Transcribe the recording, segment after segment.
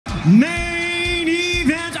Main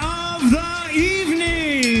event of the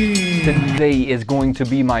evening! Today is going to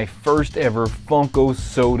be my first ever Funko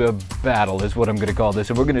Soda battle, is what I'm going to call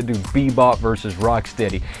this. And we're going to do BeBop versus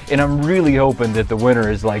RockSteady. And I'm really hoping that the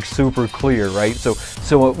winner is like super clear, right? So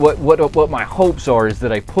what my hopes are is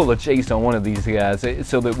that I pull a chase on one of these guys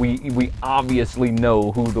so that we obviously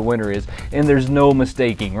know who the winner is. And there's no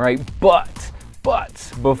mistaking, right? But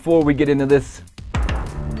before we get into this,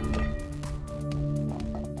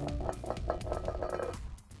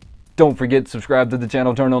 don't forget to subscribe to the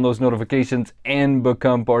channel, turn on those notifications, and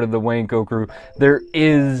become part of the Wayneko crew. There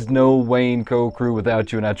is no Wayneko crew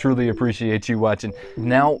without you, and I truly appreciate you watching.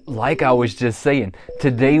 Now, like I was just saying,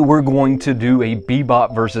 today we're going to do a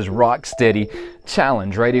BeBop versus RockSteady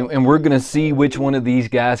challenge, right? And we're going to see which one of these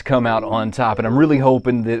guys come out on top. And I'm really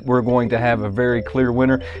hoping that we're going to have a very clear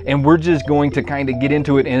winner. And we're just going to kind of get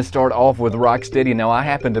into it and start off with RockSteady. Now, I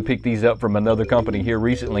happened to pick these up from another company here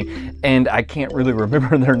recently, and I can't really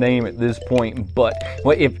remember their name at this point. But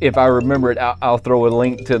if I remember it, I'll throw a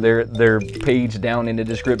link to their page down in the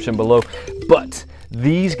description below. But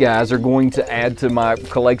these guys are going to add to my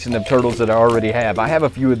collection of turtles that I already have. I have a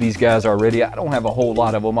few of these guys already. I don't have a whole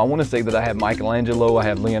lot of them. I want to say that I have Michelangelo, I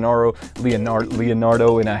have Leonardo,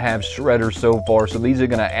 and I have Shredder so far. So these are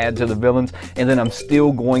going to add to the villains. And then I'm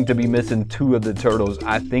still going to be missing two of the turtles.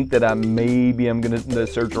 I think that I'm going to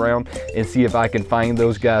search around and see if I can find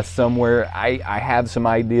those guys somewhere. I have some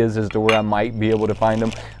ideas as to where I might be able to find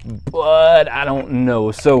them, but I don't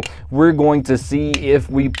know. So we're going to see if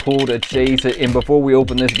we pulled a chase. And before we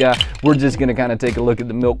open this guy, we're just going to kind of take a look at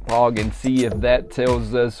the milk pog and see if that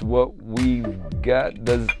tells us what we've got.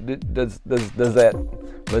 Does that?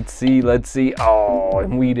 Let's see. Oh,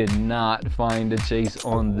 and we did not find a chase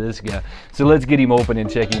on this guy. So let's get him open and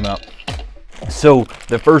check him out. So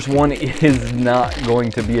the first one is not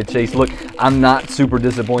going to be a chase. Look, I'm not super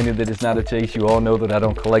disappointed that it's not a chase. You all know that I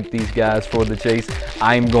don't collect these guys for the chase.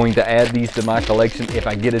 I'm going to add these to my collection. If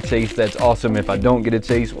I get a chase, that's awesome. If I don't get a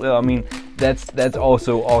chase, well, I mean, that's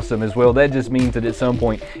also awesome as well. That just means that at some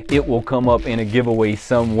point it will come up in a giveaway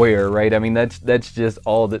somewhere, right? I mean, that's just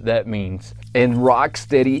all that means. And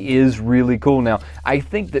RockSteady is really cool. Now, I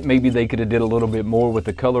think that maybe they could have did a little bit more with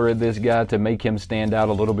the color of this guy to make him stand out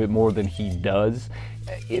a little bit more than he does.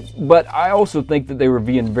 But I also think that they were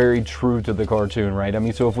being very true to the cartoon, right? I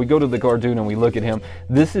mean, so if we go to the cartoon and we look at him,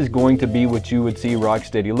 this is going to be what you would see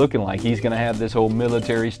RockSteady looking like. He's going to have this whole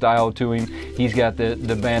military style to him. He's got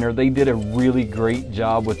the banner. They did a really great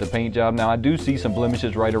job with the paint job. Now, I do see some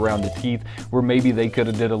blemishes right around the teeth where maybe they could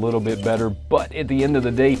have did a little bit better. But at the end of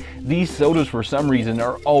the day, these sodas, for some reason,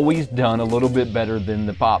 are always done a little bit better than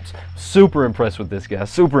the Pops. Super impressed with this guy.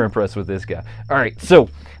 Super impressed with this guy. All right, so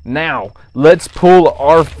now let's pull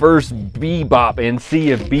our first BeBop and see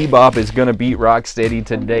if BeBop is going to beat RockSteady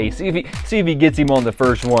today. See if he gets him on the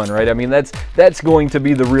first one, right? I mean, that's going to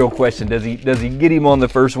be the real question. Does he get him on the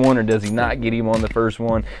first one, or does he not get him on the first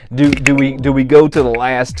one? Do we go to the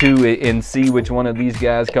last two and see which one of these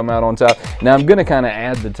guys come out on top? Now I'm going to kind of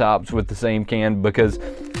add the tops with the same can because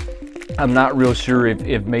I'm not real sure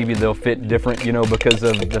if maybe they'll fit different, you know, because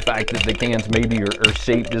of the fact that the cans maybe are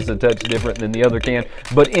shaped just a touch different than the other can.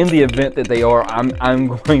 But in the event that they are, I'm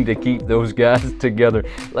going to keep those guys together.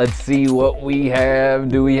 Let's see what we have.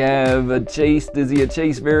 Do we have a chase? Is he a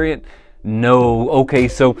chase variant? No. Okay,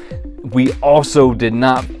 so we also did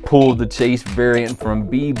not pull the chase variant from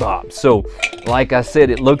BeBop. So like I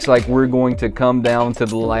said, it looks like we're going to come down to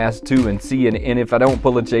the last two and see. And if I don't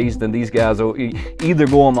pull a chase, then these guys will either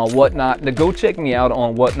go on my Whatnot. Now go check me out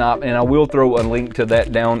on Whatnot, and I will throw a link to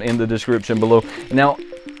that down in the description below. Now,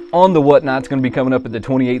 on the Whatnot, it's going to be coming up at the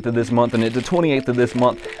 28th of this month, and at the 28th of this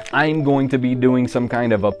month, I'm going to be doing some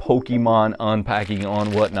kind of a Pokemon unpacking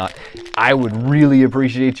on Whatnot. I would really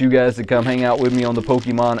appreciate you guys to come hang out with me on the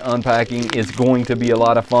Pokemon unpacking. It's going to be a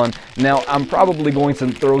lot of fun. Now, I'm probably going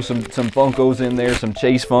to throw some Funkos in there, some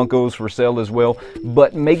Chase Funkos for sale as well,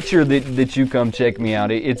 but make sure that you come check me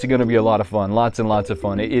out. It's going to be a lot of fun, lots and lots of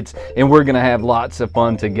fun. And we're going to have lots of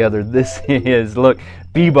fun together. This is, look,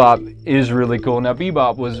 BeBop is really cool. Now,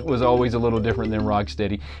 BeBop was always a little different than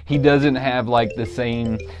RockSteady. He doesn't have like the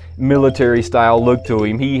same military style look to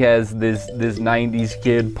him. He has this 90s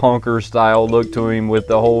kid punker style look to him with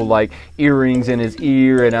the whole like earrings in his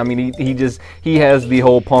ear, and I mean he has the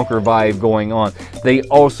whole punker vibe going on. They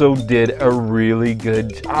also did a really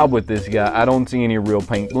good job with this guy. I don't see any real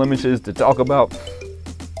paint blemishes to talk about.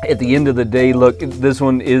 at the end of the day, look, this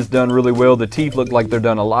one is done really well. The teeth look like they're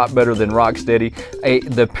done a lot better than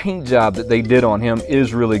RockSteady. The paint job that they did on him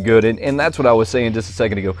is really good, and that's what I was saying just a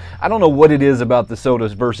second ago. I don't know what it is about the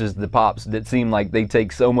sodas versus the pops that seem like they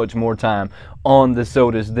take so much more time on the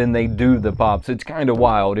sodas than they do the pops. It's kind of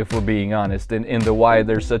wild, if we're being honest, and the why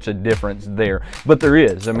there's such a difference there. But there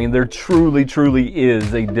is. I mean, there truly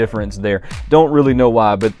is a difference there. Don't really know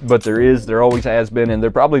why, but there is. There always has been, and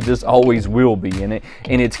there probably just always will be. And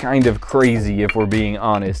it's kind of crazy, if we're being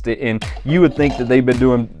honest. And you would think that they've been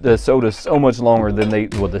doing the sodas so much longer than they've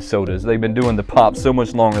been doing the pops so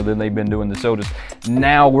much longer than they've been doing the sodas.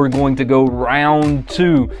 Now we're going to go round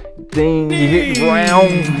two. Ding, you hit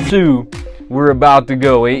round two. We're about to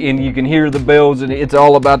go, and you can hear the bells, and it's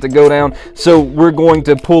all about to go down. So we're going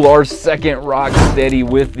to pull our second RockSteady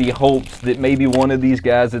with the hopes that maybe one of these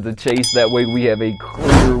guys is a chase. That way we have a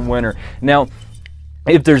clear winner. Now,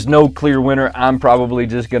 if there's no clear winner, I'm probably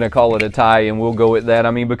just going to call it a tie, and we'll go with that.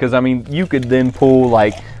 I mean, because, I mean, you could then pull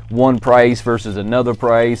like one price versus another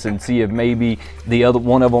price and see if maybe the other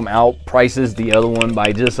one of them outprices the other one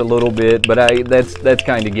by just a little bit, but that's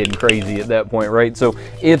kind of getting crazy at that point, right? So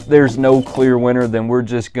if there's no clear winner, then we're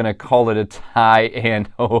just gonna call it a tie. And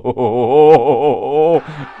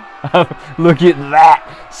look at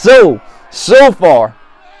that. So far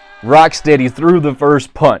RockSteady threw the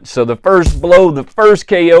first punch. So the first blow, the first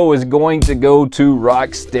KO is going to go to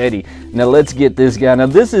RockSteady. Now let's get this guy. Now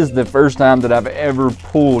this is the first time that I've ever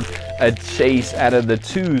pulled a chase out of the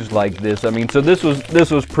twos like this. I mean, so this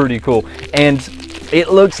was pretty cool. And it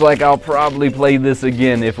looks like I'll probably play this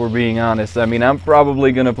again, if we're being honest. I mean, I'm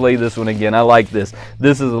probably going to play this one again. I like this.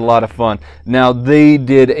 This is a lot of fun. Now, they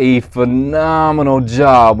did a phenomenal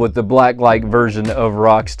job with the black-like version of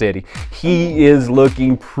RockSteady. He is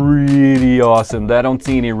looking pretty awesome. I don't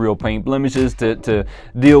see any real paint blemishes to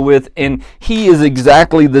deal with, and he is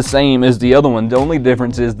exactly the same as the other one. The only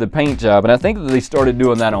difference is the paint job, and I think that they started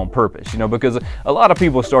doing that on purpose, you know, because a lot of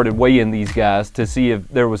people started weighing these guys to see if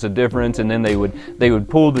there was a difference, and then they would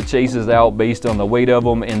pull the chases out based on the weight of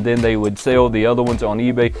them, and then they would sell the other ones on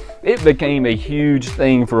eBay. It became a huge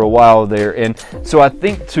thing for a while there, and so I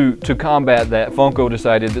think to combat that, Funko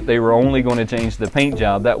decided that they were only going to change the paint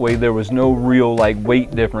job. That way there was no real like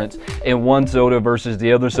weight difference in one soda versus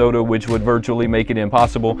the other soda, which would virtually make it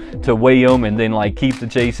impossible to weigh them and then like keep the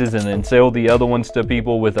chases and then sell the other ones to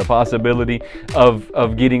people with a possibility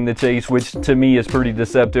of getting the chase, which to me is pretty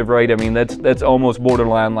deceptive, right? I mean, that's almost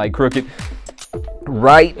borderline like crooked.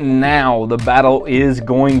 Right now, the battle is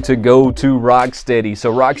going to go to RockSteady.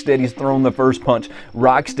 So RockSteady's thrown the first punch.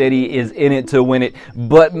 RockSteady is in it to win it.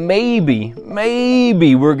 But maybe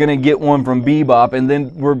we're going to get one from BeBop, and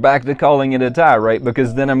then we're back to calling it a tie, right?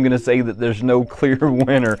 Because then I'm going to say that there's no clear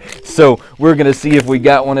winner. So we're going to see if we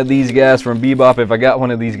got one of these guys from BeBop. If I got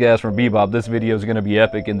one of these guys from BeBop, this video is going to be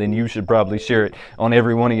epic, and then you should probably share it on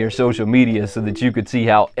every one of your social media so that you could see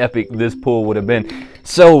how epic this pull would have been.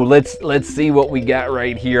 So let's see what we got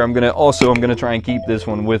right here. I'm gonna try and keep this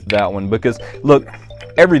one with that one, because look,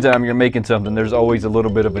 every time you're making something, there's always a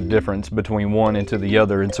little bit of a difference between one and to the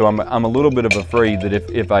other, and so I'm a little bit of afraid that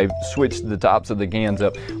if I switch the tops of the cans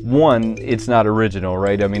up, one, it's not original,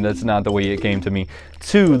 right? I mean, that's not the way it came to me.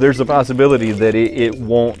 Two, there's a possibility that it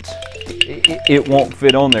won't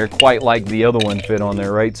fit on there quite like the other one fit on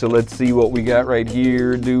there, right? So let's see what we got right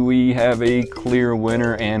here. Do we have a clear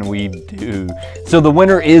winner? And we do. So the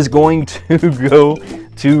winner is going to go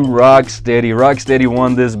to RockSteady. RockSteady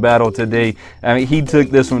won this battle today. I mean, he took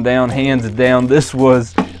this one down, hands down. This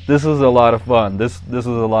was a lot of fun. This was a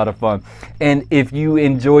lot of fun. And if you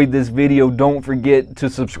enjoyed this video, don't forget to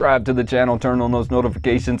subscribe to the channel, turn on those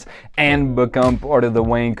notifications, and become part of the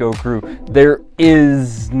Wayneko crew. There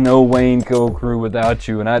is no Wayneko crew without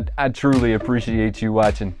you, and I truly appreciate you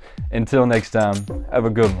watching. Until next time, have a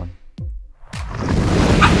good one.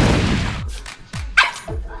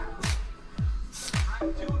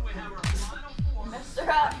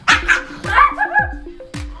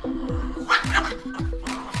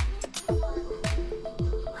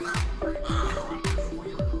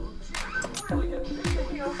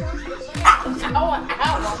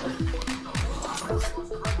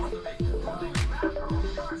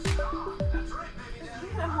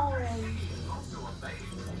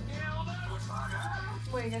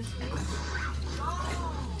 Wait, that's me.